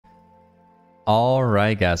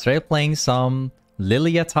Alright guys, we're playing some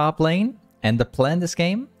Lillia top lane, and the plan this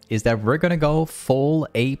game is that we're gonna go full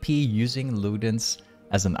AP using ludens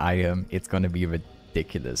as an item. It's gonna be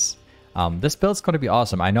ridiculous. This build's gonna be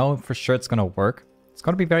awesome. I know for sure it's gonna work. It's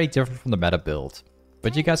gonna be very different from the meta build,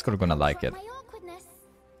 but you guys are gonna like it.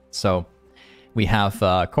 So we have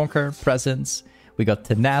Conquer, Presence, we got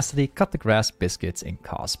Tenacity, Cut the Grass, Biscuits, and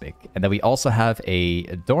Cosmic. And then we also have a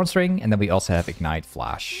Dawn's Ring, and then we also have Ignite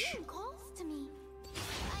Flash.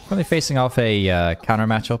 Currently facing off a counter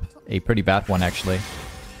matchup, a pretty bad one actually.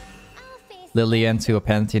 Lillia into a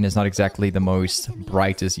Pantheon is not exactly the most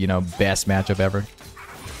brightest, you know, best matchup ever.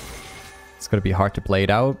 It's gonna be hard to play it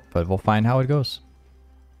out, but we'll find how it goes.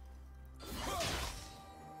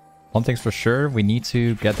 One thing's for sure, we need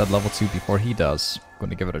to get that level 2 before he does.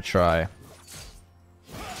 Gonna give it a try.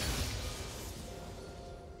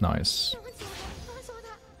 Nice.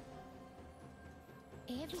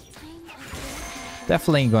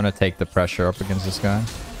 Definitely gonna take the pressure up against this guy.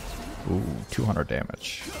 Ooh, 200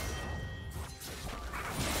 damage.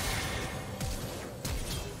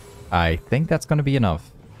 I think that's gonna be enough.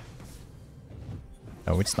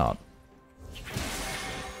 No, it's not.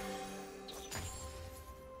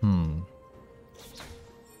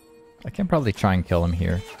 I can probably try and kill him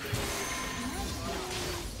here.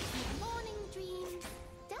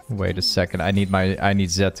 Wait a second, I need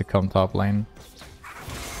Zed to come top lane.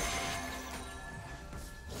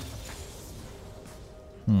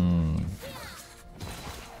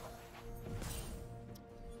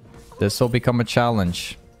 This will become a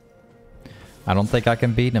challenge. I don't think I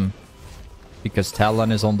can beat him, because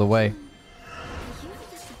Talon is on the way.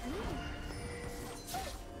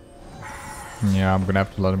 Yeah, I'm gonna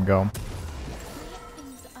have to let him go.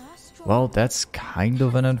 Well, that's kind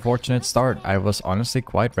of an unfortunate start. I was honestly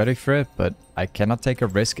quite ready for it, but I cannot take a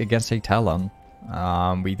risk against a Talon.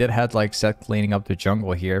 We did have like Zed cleaning up the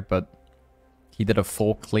jungle here, but he did a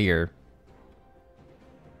full clear.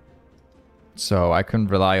 So I couldn't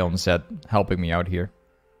rely on Zed helping me out here.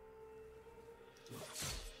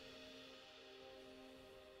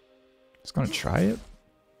 He's gonna try it.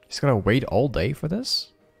 He's gonna wait all day for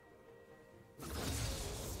this.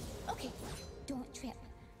 Okay, don't trip.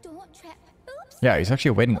 Don't trip. Oops. Yeah, he's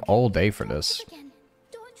actually waiting all day for this.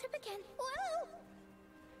 Don't trip again. Whoa.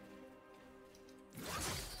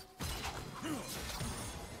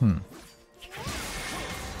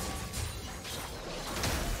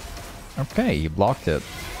 Okay, you blocked it.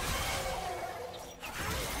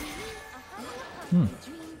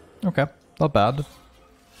 Okay, not bad.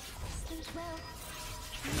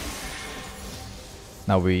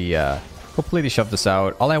 Now we completely shove this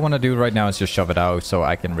out. All I want to do right now is just shove it out so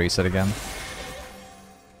I can reset again.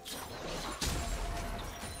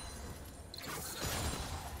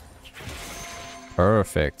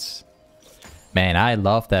 Perfect. Man, I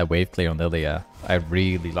love that wave clear on Lillia. I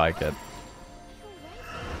really like it.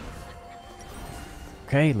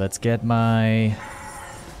 Okay, let's get my...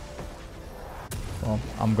 Well,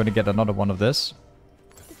 I'm gonna get another one of this.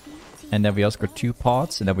 And then we also got 2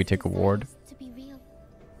 pots, and then we take a ward.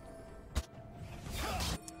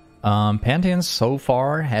 Pantheon so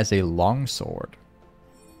far has a longsword.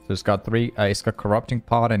 So he's got 3, he's got Corrupting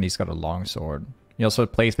Pot, and he's got a longsword. He also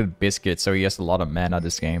plays with Biscuits, so he has a lot of mana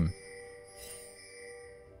this game.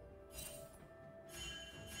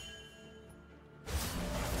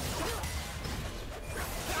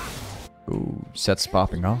 Ooh, sets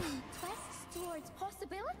popping off.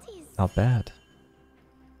 Not bad.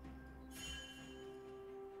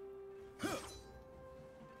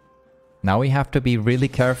 Now we have to be really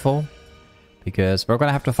careful, because we're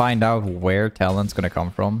gonna have to find out where Talon's gonna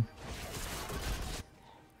come from.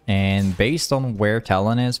 And based on where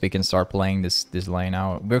Talon is, we can start playing this lane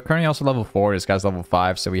out. We're currently also level 4, this guy's level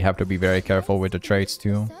 5, so we have to be very careful with the traits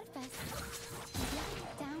too.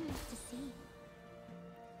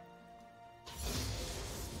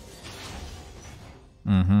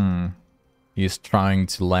 He's trying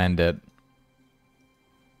to land it.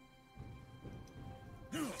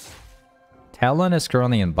 Talon is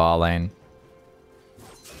currently in bot lane.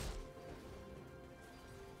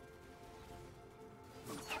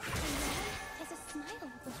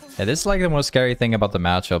 Yeah, this is like the most scary thing about the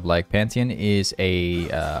matchup. Like, Pantheon is a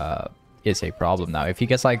problem now. If he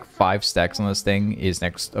gets like 5 stacks on this thing, his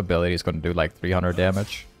next ability is going to do like 300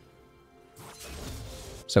 damage.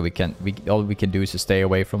 So all we can do is just stay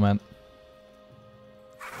away from it.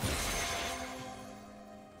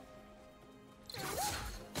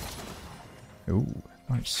 Ooh,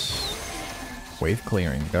 nice. Wave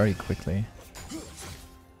clearing very quickly.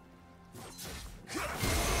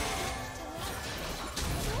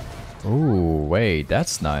 Ooh, wait,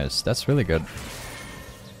 that's nice. That's really good.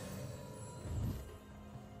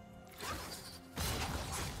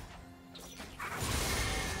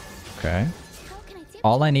 Okay.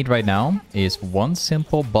 All I need right now is one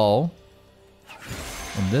simple ball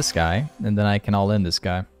on this guy, and then I can all in this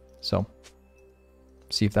guy. So,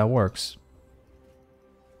 see if that works.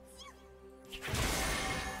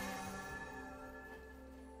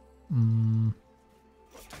 I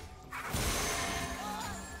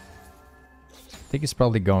think he's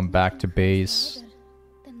probably going back to base.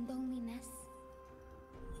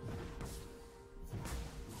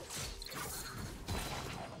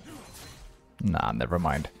 Nah, never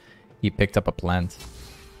mind. He picked up a plant.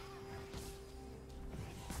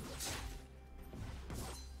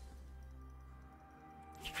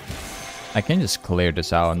 I can just clear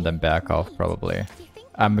this out and then back off, probably.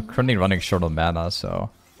 I'm currently running short on mana, so...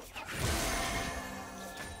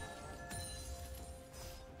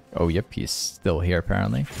 Oh, yep, he's still here,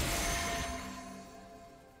 apparently.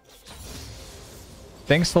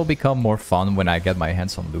 Things will become more fun when I get my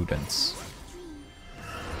hands on ludens.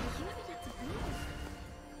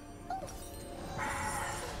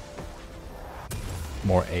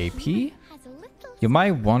 More AP? You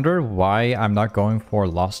might wonder why I'm not going for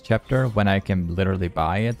Lost Chapter when I can literally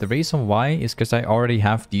buy it. The reason why is because I already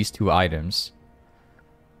have these two items.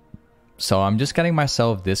 So I'm just getting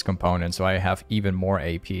myself this component so I have even more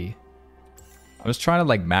AP. I was trying to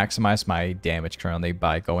like maximize my damage currently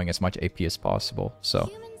by going as much AP as possible.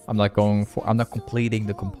 So I'm not completing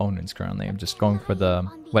the components currently. I'm just going for the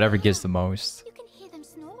whatever gives the most.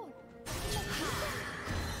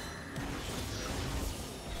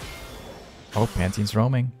 Oh, Pantheon's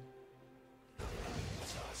roaming.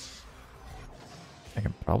 I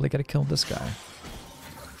can probably get a kill on this guy.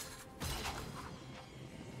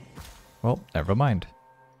 Well, never mind.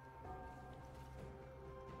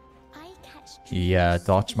 He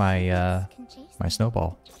dodged my my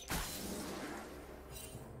snowball.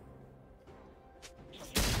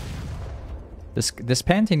 This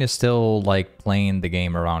Pantheon is still like playing the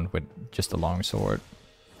game around with just a long sword.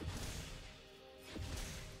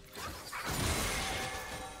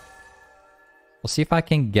 We'll see if I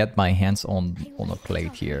can get my hands on a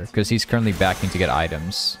plate here, because he's currently backing to get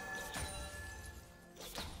items.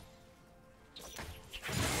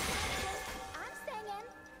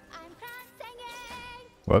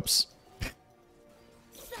 Whoops.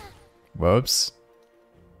 Whoops.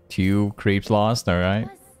 2 creeps lost, alright.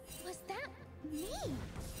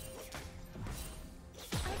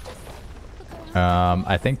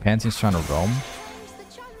 I think Pantheon's trying to roam.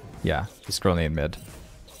 Yeah, he's currently in mid.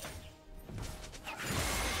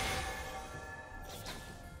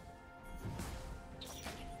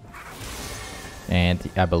 And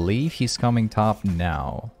I believe he's coming top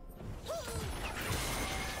now.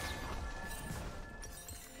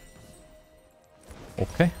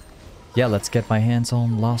 Okay. Yeah, let's get my hands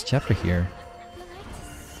on Lost Chapter here.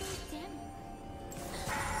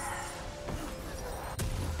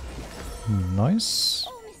 Nice.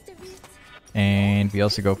 And we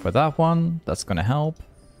also go for that one. That's gonna help.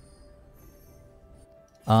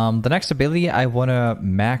 The next ability I wanna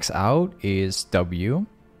max out is W.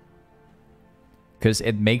 Because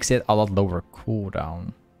it makes it a lot lower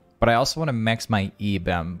cooldown. But I also want to max my E,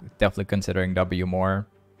 but I'm definitely considering W more.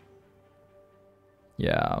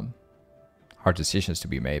 Yeah. Hard decisions to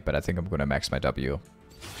be made, but I think I'm going to max my W.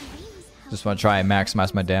 Just want to try and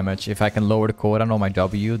maximize my damage. If I can lower the cooldown on my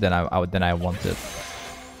W, then I want it.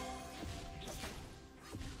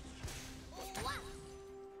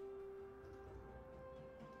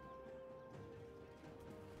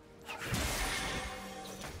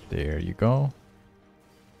 There you go.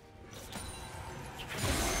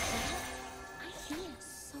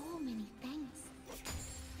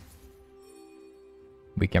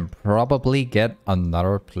 We can probably get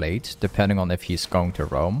another plate, depending on if he's going to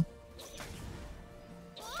roam.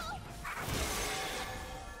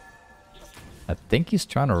 I think he's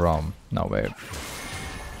trying to roam. No, wait.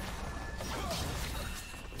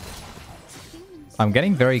 I'm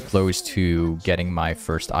getting very close to getting my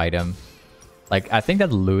first item. Like, I think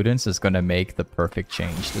that Ludens is gonna make the perfect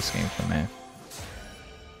change this game for me.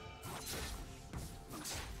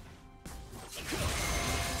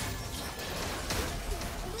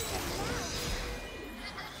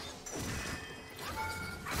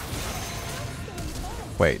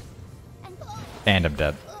 Wait. And I'm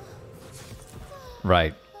dead.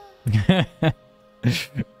 Right.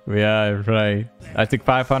 Yeah, right. I took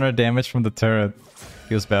 500 damage from the turret.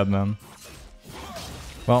 Feels bad, man.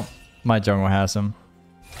 Well, my jungle has him.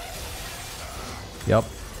 Yup.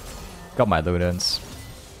 Got my Ludens.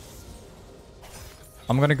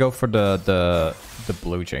 I'm gonna go for the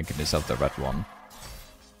blue trinket instead of the red one.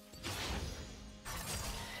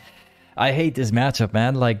 I hate this matchup,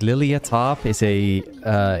 man. Like, Lillia top is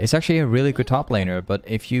it's actually a really good top laner, but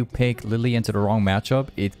if you pick Lillia into the wrong matchup,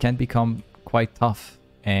 it can become quite tough.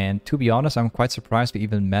 And to be honest, I'm quite surprised we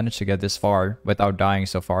even managed to get this far without dying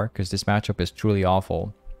so far, because this matchup is truly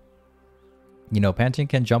awful. You know, Pantheon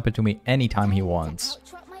can jump into me anytime he wants.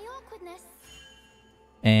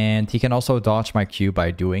 And he can also dodge my Q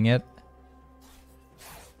by doing it.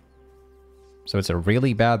 So it's a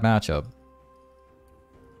really bad matchup.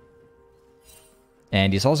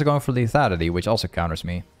 And he's also going for lethality, which also counters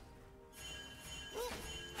me.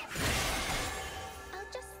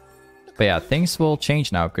 But yeah, things will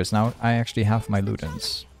change now, because now I actually have my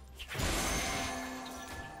ludens.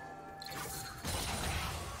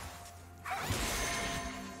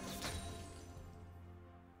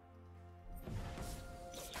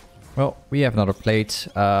 Well, we have another plate.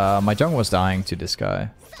 My jungle was dying to this guy.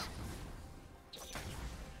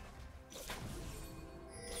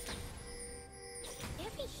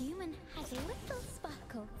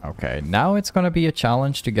 Okay, now it's gonna be a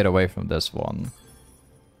challenge to get away from this one.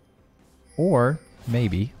 Or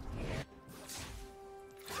maybe.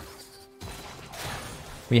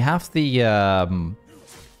 We have the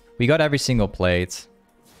we got every single plate,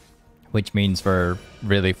 which means we're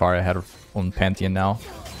really far ahead on Pantheon now.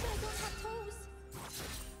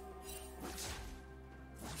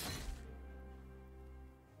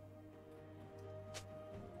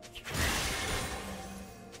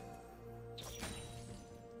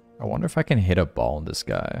 I wonder if I can hit a ball on this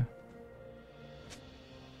guy.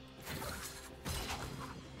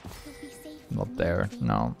 Not there.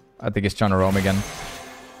 No. I think he's trying to roam again.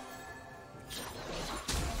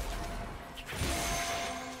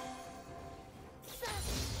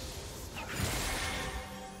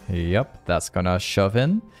 Yep, that's gonna shove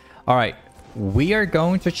in. Alright, we are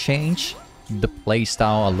going to change the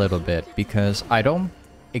playstyle a little bit, because I don't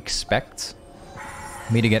expect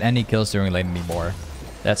me to get any kills during lane anymore.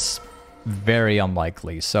 That's very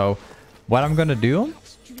unlikely. So what I'm gonna do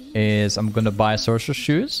is I'm gonna buy sorcerer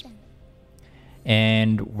shoes,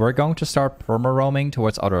 and we're going to start perma roaming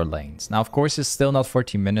towards other lanes. Now, of course, it's still not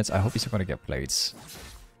 14 minutes. I hope he's not gonna get plates,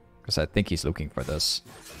 because I think he's looking for this.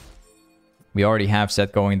 We already have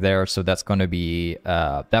Zed going there, so that's gonna be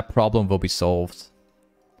that problem will be solved.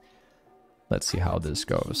 Let's see how this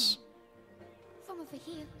goes.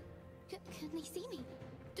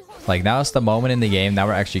 Like, now is the moment in the game. Now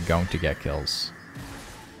we're actually going to get kills.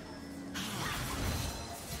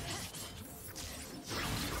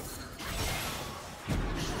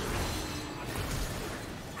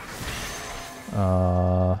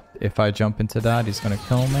 If I jump into that, he's gonna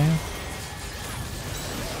kill me.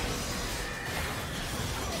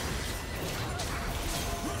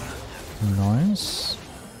 Nice.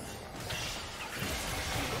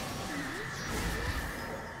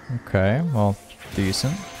 Okay, well,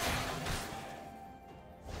 decent.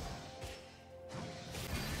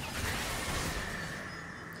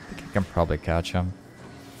 I think I can probably catch him.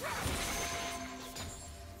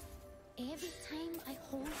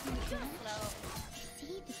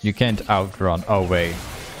 You can't outrun. Oh, wait.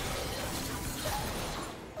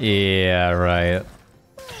 Yeah, right.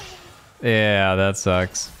 Yeah, that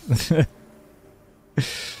sucks.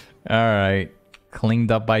 Alright.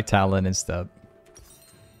 Cleaned up by Talon instead.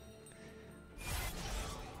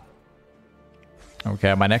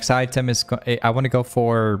 Okay, my next item is... I want to go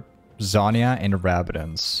for Zhonya and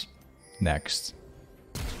Rabadons next.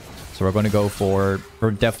 So we're going to go for... We're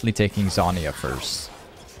definitely taking Zhonya first.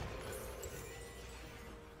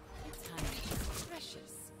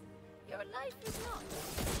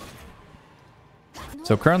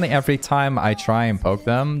 So currently every time I try and poke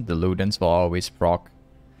them, the ludens will always proc.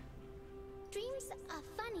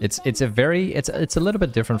 It's a little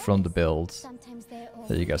bit different from the build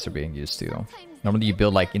that you guys are being used to. Normally you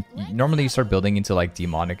build like normally you start building into like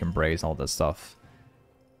demonic embrace and all this stuff.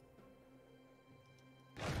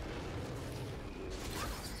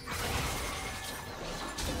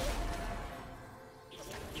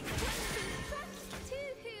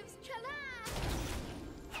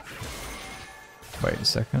 Wait a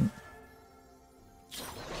second.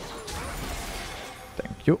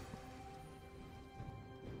 Thank you.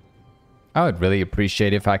 I would really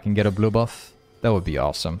appreciate if I can get a blue buff. That would be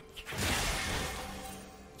awesome.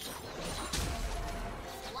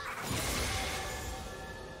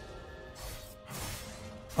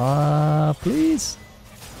 Please.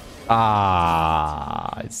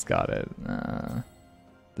 Ah, it's got it.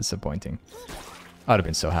 Disappointing. I would have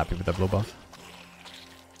been so happy with the blue buff.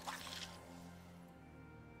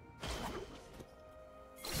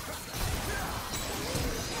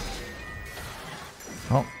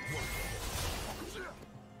 Oh,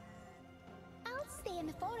 I'll stay in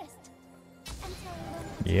the forest until I learn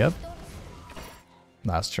how to yep. restore.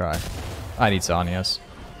 Last try. I need Zhonyas.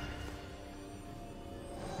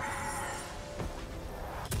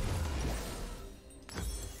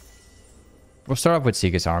 We'll start off with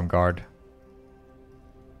Seeker's Arm Guard.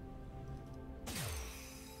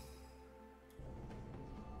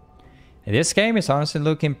 This game is honestly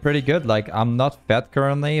looking pretty good. Like, I'm not fed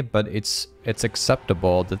currently, but it's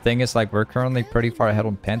acceptable. The thing is, like, we're currently pretty far ahead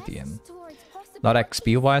on Pantheon. Not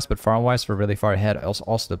XP-wise, but farm-wise, we're really far ahead.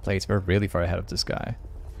 Also the plates, we're really far ahead of this guy.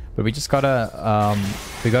 But we just gotta,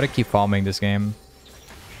 we gotta keep farming this game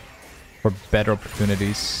for better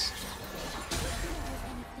opportunities.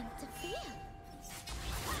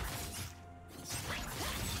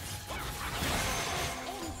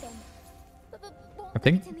 I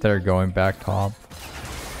think they're going back top.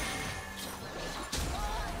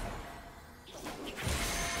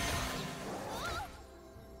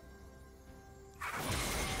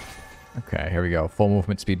 Okay, here we go. Full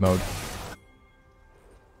movement speed mode.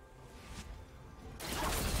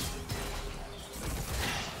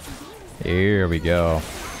 Here we go.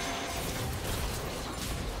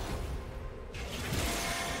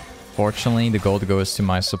 Fortunately, the gold goes to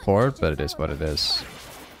my support, but it is what it is.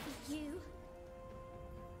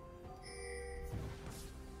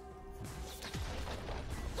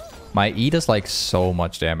 My E does like so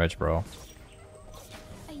much damage, bro.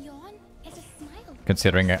 A yawn is a smile.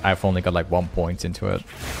 Considering I've only got like 1 point into it.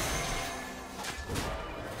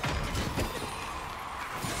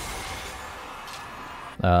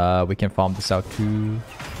 We can farm this out too.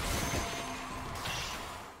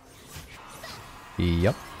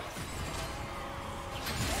 Yep.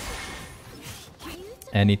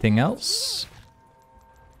 Anything else?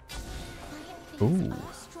 Ooh.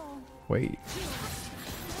 Wait.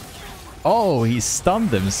 Oh, he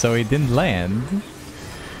stunned him, so he didn't land.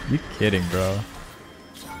 You kidding, bro?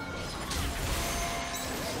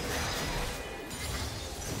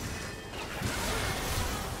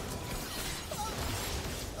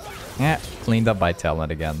 Yeah, cleaned up by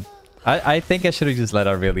Talon again. I think I should have just let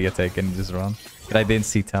Aurelia take it and just run. But I didn't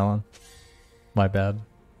see Talon. My bad.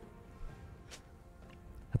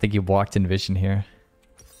 I think he walked in vision here.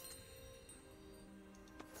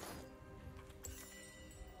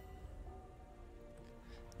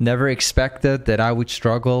 Never expected that I would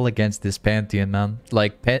struggle against this Pantheon, man.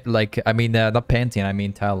 Like, I mean, not Pantheon, I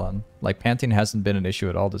mean Talon. Like, Pantheon hasn't been an issue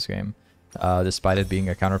at all this game, despite it being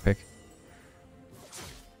a counter pick.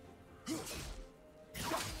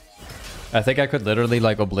 I think I could literally,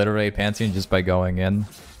 like, obliterate Pantheon just by going in,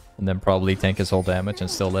 and then probably tank his whole damage and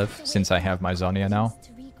still live, since I have my Zhonya now.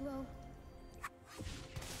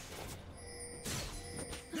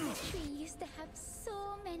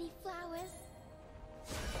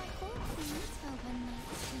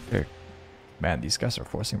 Man, these guys are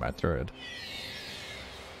forcing my turret.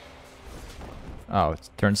 Oh, it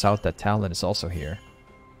turns out that Talon is also here.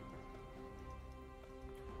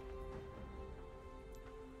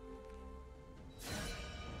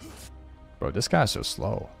 Bro, this guy's so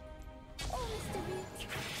slow.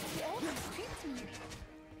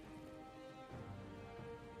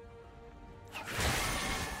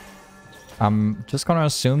 I'm just gonna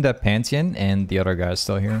assume that Pantheon and the other guy is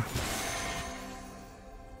still here.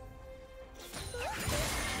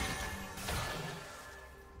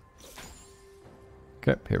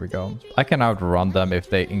 Okay, here we go. I can outrun them if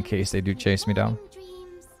they, in case they do chase me down.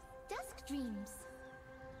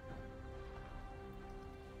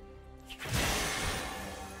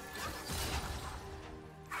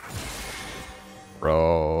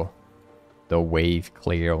 Bro, the wave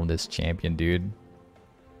clear on this champion, dude.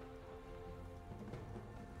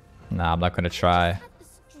 Nah, I'm not gonna try.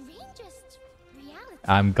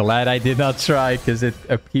 I'm glad I did not try, because it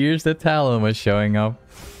appears that Talon was showing up.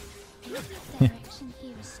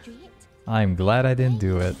 I'm glad I didn't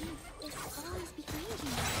do it.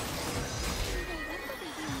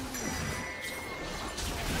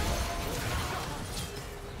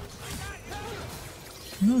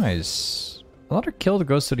 Nice. Another kill that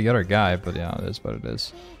goes to the other guy, but yeah, it is what it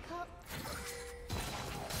is.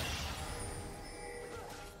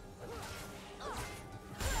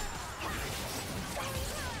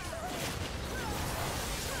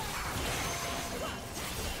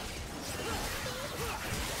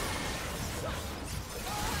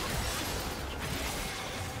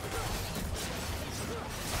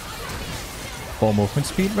 Full movement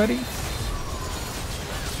speed ready?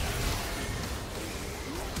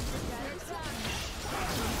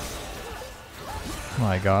 Oh,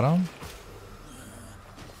 I got him.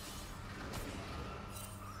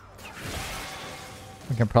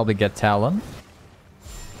 We can probably get Talon.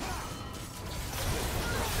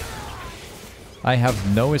 I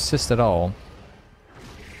have no assist at all.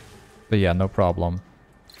 But yeah, no problem.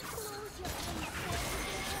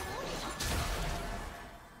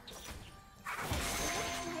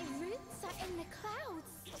 My roots are in the clouds.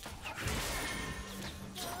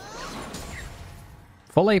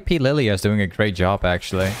 Full AP Lillia is doing a great job,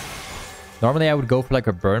 actually. Normally I would go for like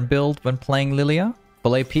a burn build when playing Lillia.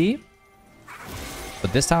 Full AP.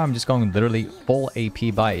 But this time I'm just going literally full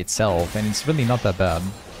AP by itself. And it's really not that bad.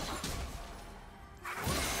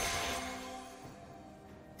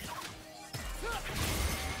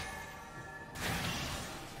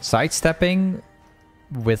 Sidestepping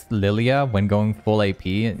with Lillia when going full AP.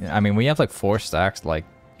 I mean, when you have like 4 stacks, like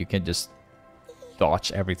you can just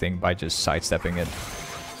dodge everything by just sidestepping it.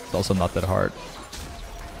 It's also not that hard.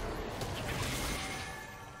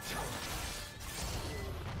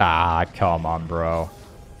 Ah, come on, bro.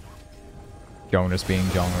 Jonas being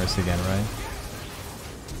Jonas again, right?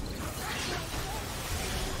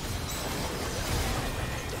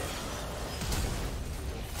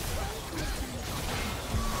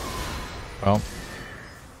 Well.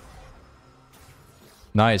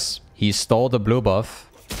 Nice. He stole the blue buff,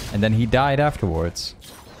 and then he died afterwards.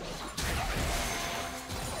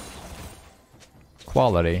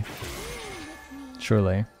 Quality.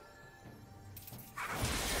 Surely.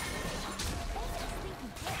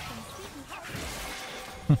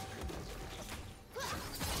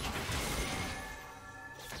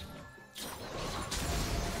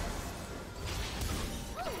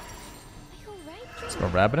 Let's go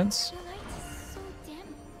rabadons.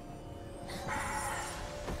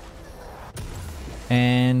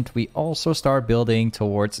 And we also start building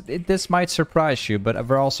towards... This might surprise you, but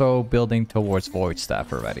we're also building towards Void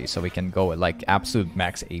Staff already. So we can go at like absolute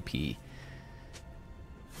max AP.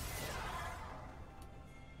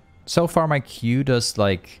 So far my Q does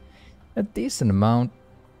like a decent amount.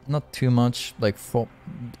 Not too much. Like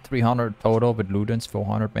 300 total with ludens,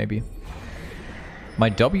 400 maybe. My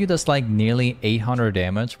W does like nearly 800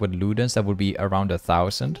 damage. With ludens that would be around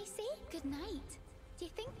 1,000. They say good night. Do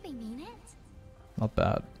you think they mean it? Not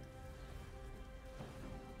bad.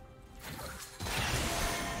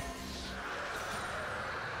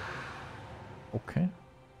 Okay.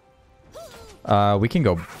 We can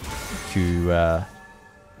go to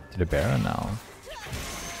the Baron now.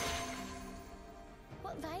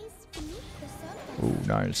 What lies beneath the surface? Ooh,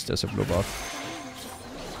 nice. There's a blue buff.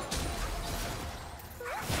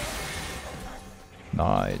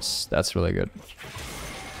 Nice. That's really good.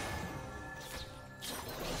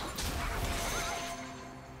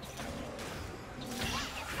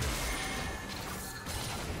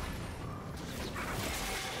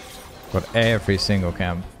 Got every single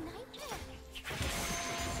camp.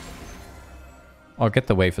 I'll get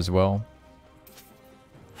the wave as well.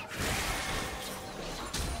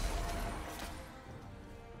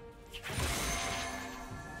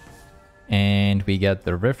 And we get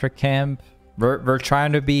the river camp. We're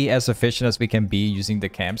trying to be as efficient as we can be using the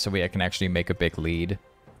camp so we can actually make a big lead.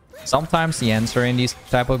 Sometimes the answer in these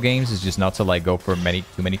type of games is just not to like go for too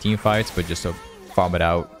many team fights, but just to farm it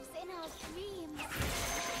out. In our dreams.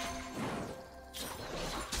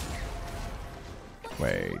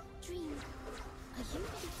 Wait. Dream. Are you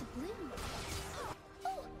ready to bloom?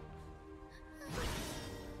 Oh.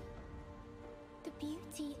 The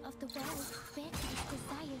beauty of the world beckons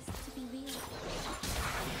desires to be real.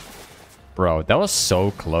 Bro, that was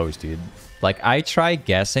so close, dude. Like, I tried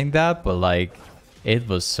guessing that, but like, it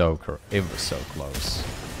was so close.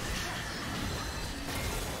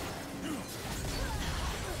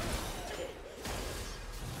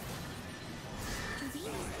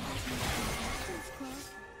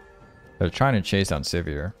 They're trying to chase down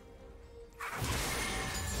Sivir.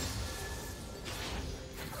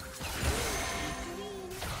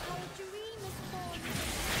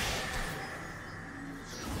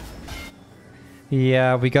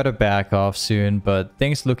 Yeah, we gotta back off soon, but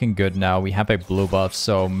things looking good now. We have a blue buff,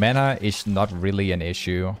 so mana is not really an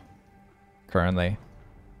issue currently.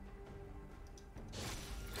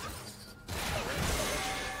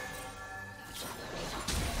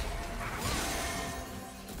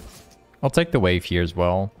 I'll take the wave here as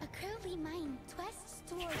well. A curly mind twists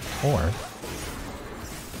towards Or...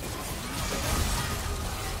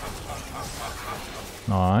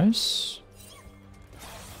 Nice.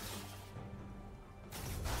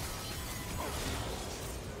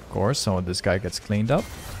 Of course, so this guy gets cleaned up.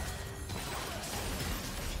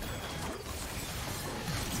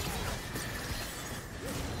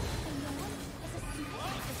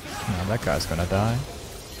 Now that guy's gonna die.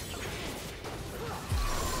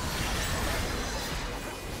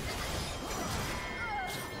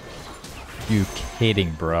 You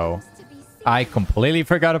kidding, bro? I completely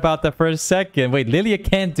forgot about that for a second. Wait, Lillia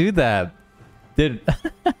can't do that. Dude.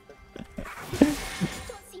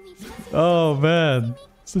 Oh, man.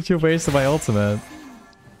 Such a waste of my ultimate.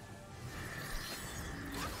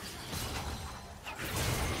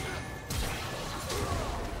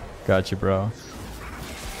 Got you, bro.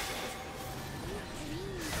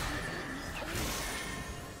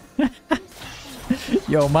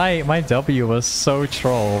 Yo, my W was so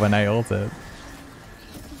troll when I ulted.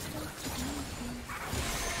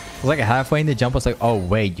 It was like halfway in the jump, I was like, oh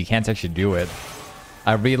wait, you can't actually do it.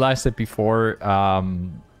 I realized it before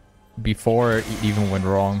it even went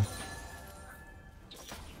wrong.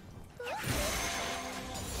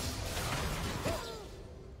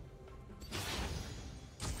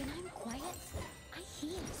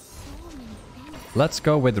 Let's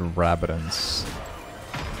go with rabadons.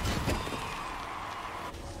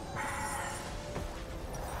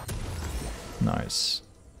 Nice.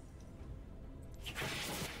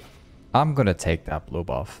 I'm gonna take that blue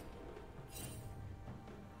buff.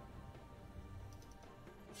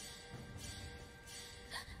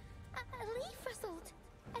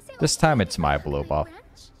 This time it's my blue buff.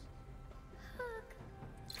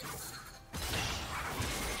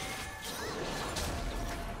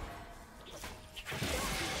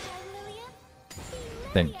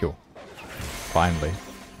 Thank you. Finally.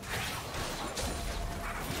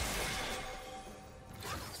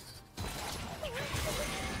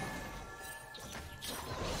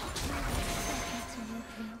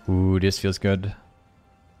 Ooh, this feels good.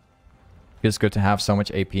 Feels good to have so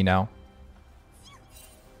much AP now.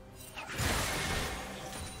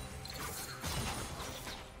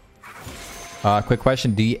 Quick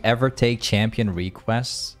question. Do you ever take champion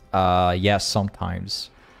requests? Yes, sometimes.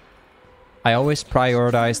 I always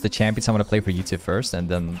prioritize the champions I want to play for YouTube first, and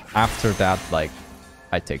then after that, like,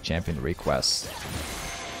 I take champion requests.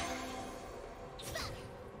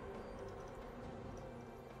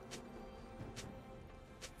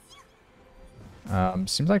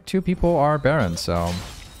 Seems like 2 people are Baron, so...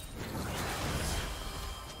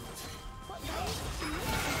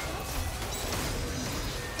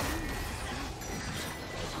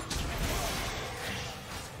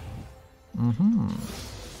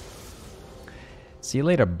 See you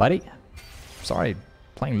later, buddy. Sorry,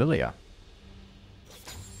 playing Lillia.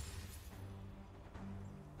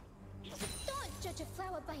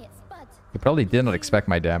 You probably did not expect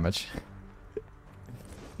my damage.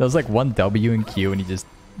 There was like 1 W in Q and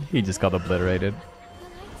he just got obliterated.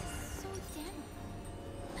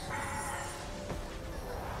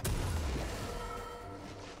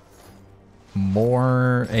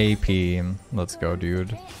 More AP. Let's go,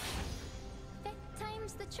 dude.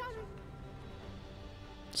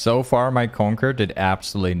 So far, my Conquer did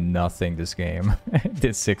absolutely nothing this game. It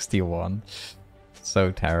did 61. So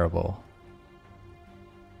terrible.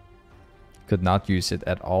 Could not use it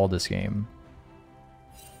at all this game.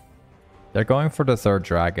 They're going for the 3rd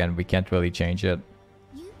dragon. We can't really change it.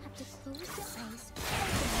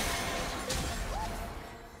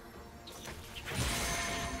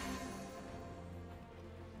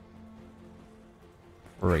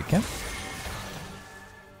 Breaking.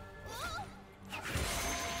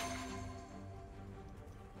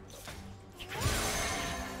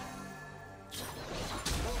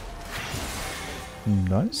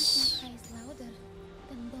 Nice.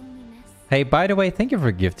 Hey, by the way, thank you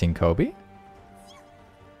for gifting Kobe.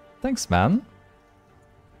 Thanks, man.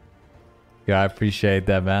 Yeah, I appreciate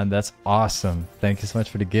that, man. That's awesome. Thank you so much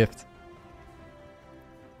for the gift.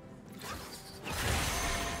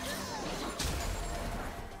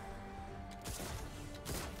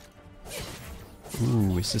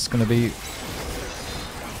 Ooh, is this gonna be...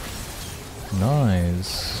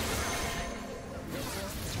 Nice.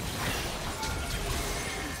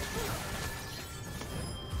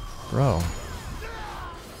 Bro.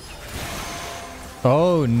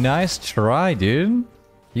 Oh, nice try, dude.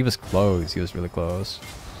 He was close. He was really close.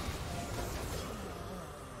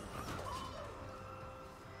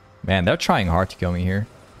 Man, they're trying hard to kill me here.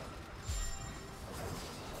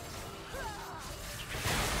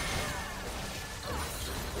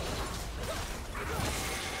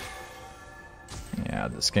 Yeah,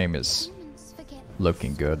 this game is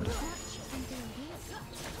looking good.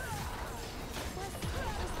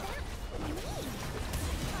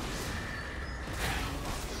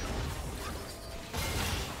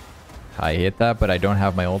 I hit that, but I don't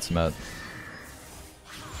have my ultimate.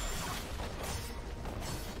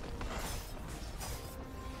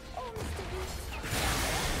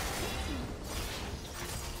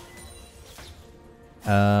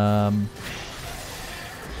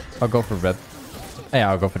 I'll go for red.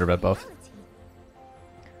 Yeah, I'll go for the red buff.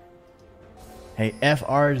 Hey,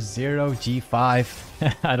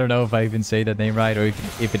 FR0G5. I don't know if I even say that name right or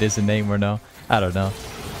if it is a name or no. I don't know.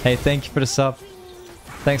 Hey, thank you for the sub.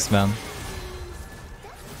 Thanks, man.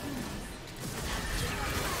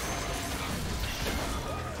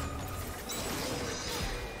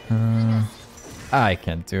 I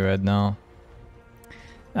can't do it, no.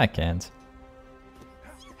 I can't.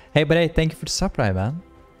 Hey, but hey, thank you for the sub, right, man.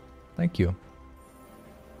 Thank you.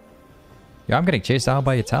 Yeah, I'm getting chased out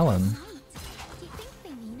by a Talon.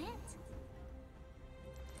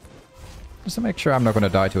 Just to make sure I'm not going to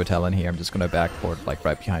die to a Talon here, I'm just going to backboard like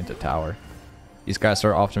right behind the tower. These guys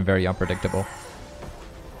are often very unpredictable.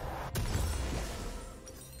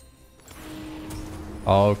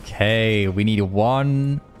 Okay, we need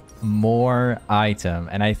one more item.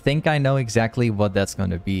 And I think I know exactly what that's going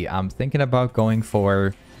to be. I'm thinking about going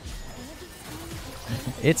for...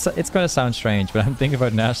 It's going to sound strange, but I'm thinking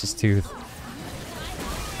about Nash's Tooth.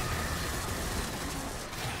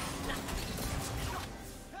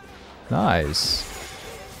 Nice.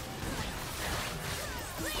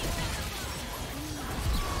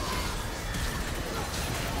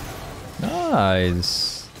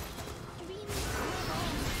 Nice.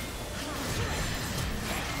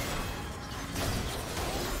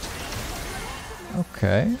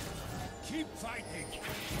 Okay.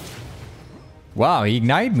 Wow, he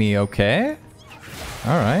ignited me, okay.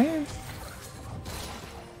 Alright.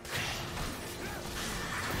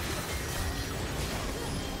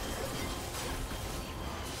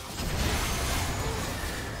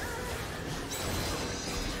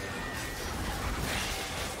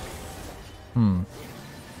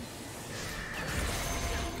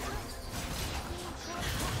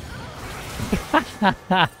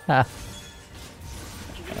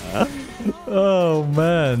 Oh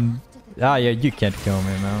man. Ah, yeah, you can't kill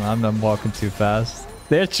me, man. I'm not walking too fast.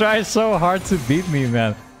 They tried so hard to beat me,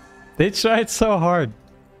 man. They tried so hard.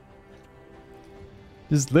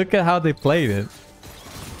 Just look at how they played it.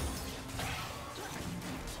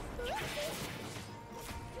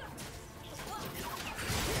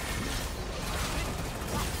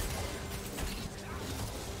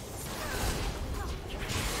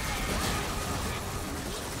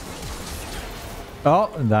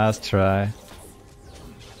 Oh, nice try.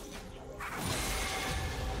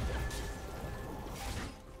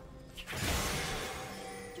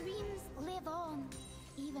 Dreams live on,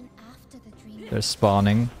 even after the dream. They're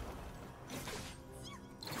spawning.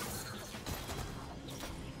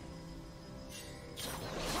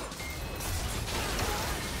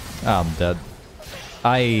 I'm dead.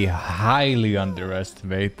 I highly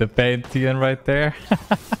underestimate the Pantheon right there.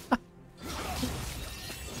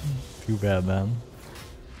 Too bad, man.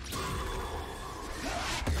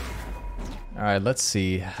 Alright, let's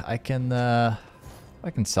see. I can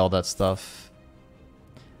sell that stuff.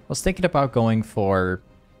 I was thinking about going for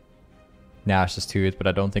Nash's Tooth, but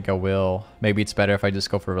I don't think I will. Maybe it's better if I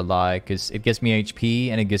just go for Rylai, because it gives me HP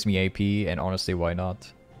and it gives me AP, and honestly, why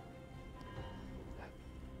not?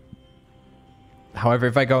 However,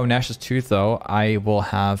 if I go Nash's Tooth, though, I will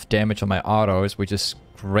have damage on my autos, which is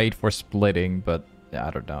great for splitting, but yeah,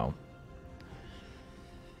 I don't know.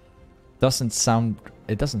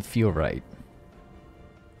 It doesn't feel right.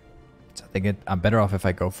 So I think I'm better off if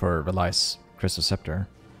I go for Rylai's Crystal Scepter.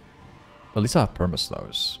 At least I'll have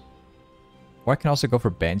Permaslows. Or I can also go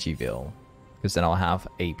for Bansheeville, because then I'll have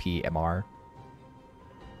AP MR.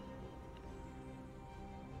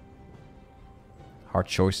 Hard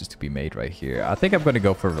choices to be made right here. I think I'm going to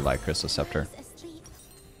go for Rylai Crystal Scepter.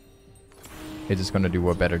 It's just going to do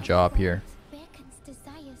a better job here.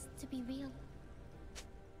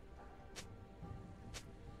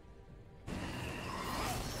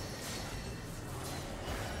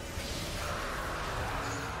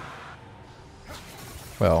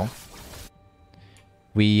 Well,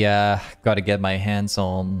 we gotta get my hands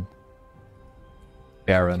on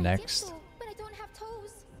Baron next. But I don't have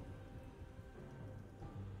toes.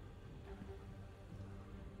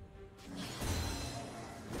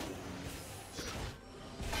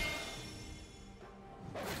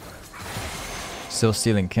 Still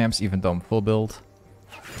stealing camps even though I'm full build.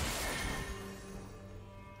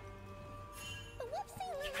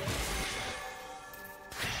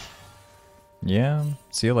 Yeah,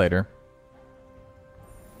 see you later.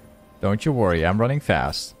 Don't you worry, I'm running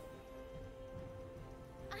fast.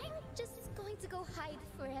 I'm just going to go hide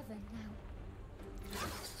forever now.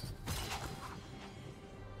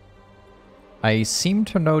 I seem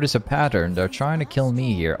to notice a pattern. They're trying to kill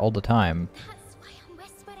me here all the time. That's why I'm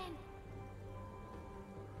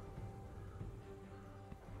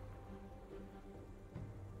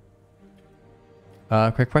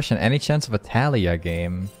whispering. Quick question. Any chance of a Talia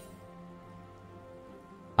game?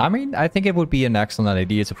 I mean, I think it would be an excellent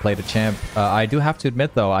idea to play the champ. I do have to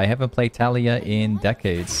admit, though, I haven't played Talia in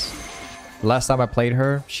decades. The last time I played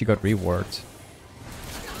her, she got reworked.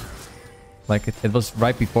 Like, it was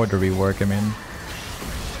right before the rework, I mean.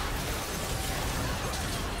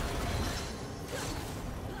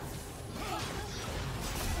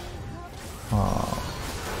 Oh.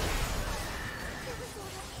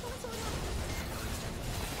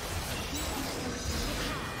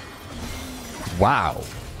 Wow.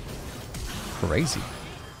 Crazy.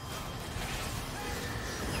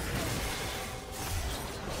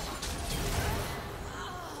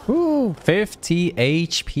 Ooh, 50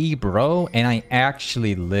 HP, bro. And I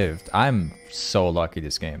actually lived. I'm so lucky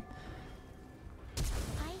this game.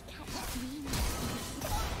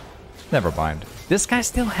 Never mind. This guy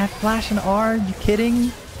still had flash and R? You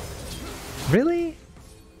kidding? Really?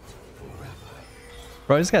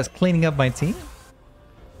 Bro, this guy's cleaning up my team?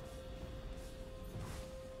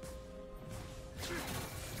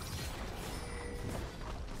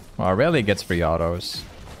 Well, Aurelia gets free autos.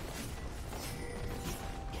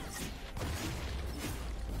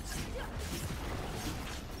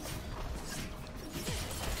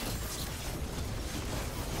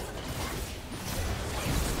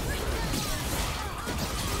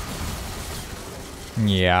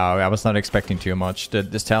 Yeah, I was not expecting too much.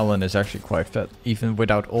 This Talon is actually quite fit. Even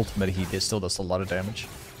without ultimate, he still does a lot of damage.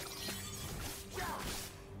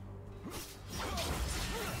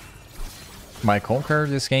 My Conqueror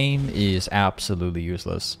this game is absolutely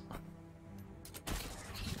useless.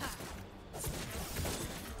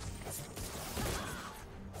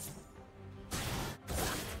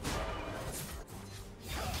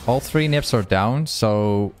 All 3 nips are down,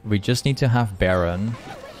 so we just need to have Baron.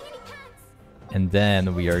 And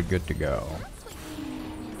then we are good to go.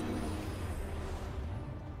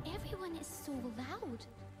 Everyone is so loud.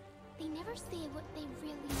 They never say what they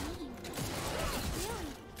really mean. Really?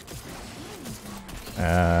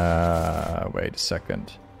 Wait a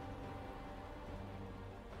second.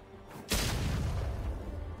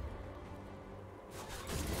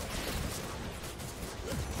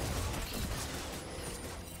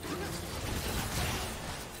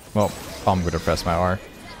 Well, I'm gonna press my R.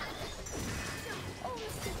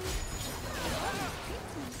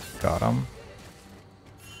 Got him.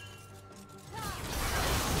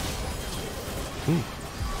 Ooh.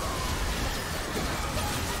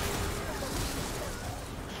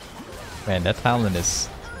 Man, that Talon is...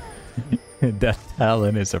 that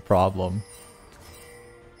Talon is a problem.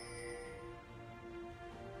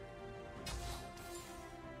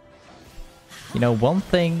 You know, one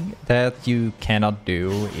thing that you cannot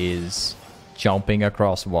do is jumping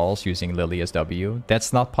across walls using Lillia's W.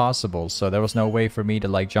 That's not possible, so there was no way for me to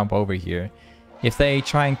like jump over here. If they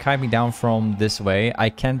try and kite me down from this way,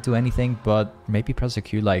 I can't do anything but maybe press a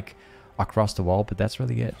Q like across the wall, but that's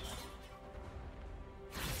really it.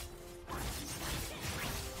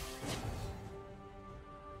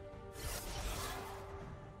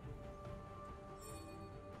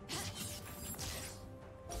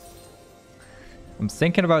 I'm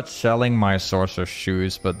thinking about selling my Sorcerer's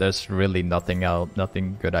Shoes, but there's really nothing else,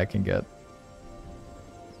 nothing good I can get.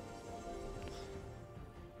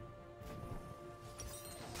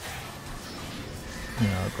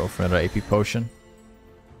 Yeah, I'll go for another AP potion.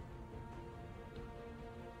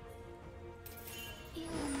 Here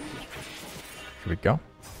we go.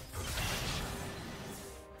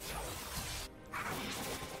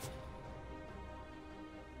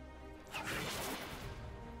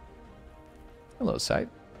 Hello, Sight.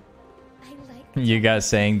 You guys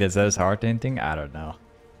saying this is hard hinting? I don't know.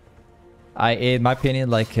 In my opinion,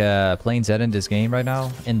 like playing Zed in this game right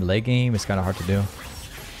now, in the late game, is kind of hard to do.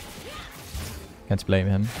 Can't blame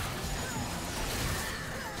him.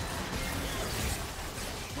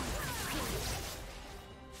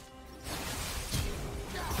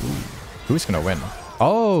 Ooh, who's gonna win?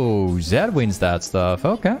 Oh, Zed wins that stuff.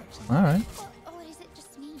 Okay, all right.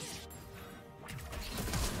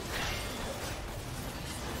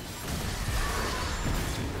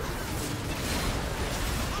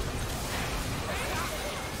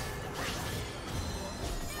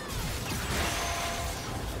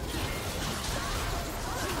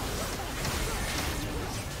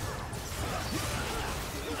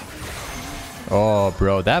 Oh,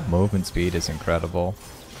 bro, that movement speed is incredible.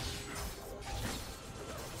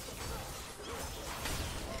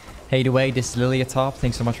 Hey, anyway, this is Lillia Top.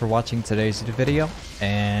 Thanks so much for watching today's video,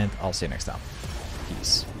 and I'll see you next time.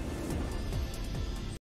 Peace.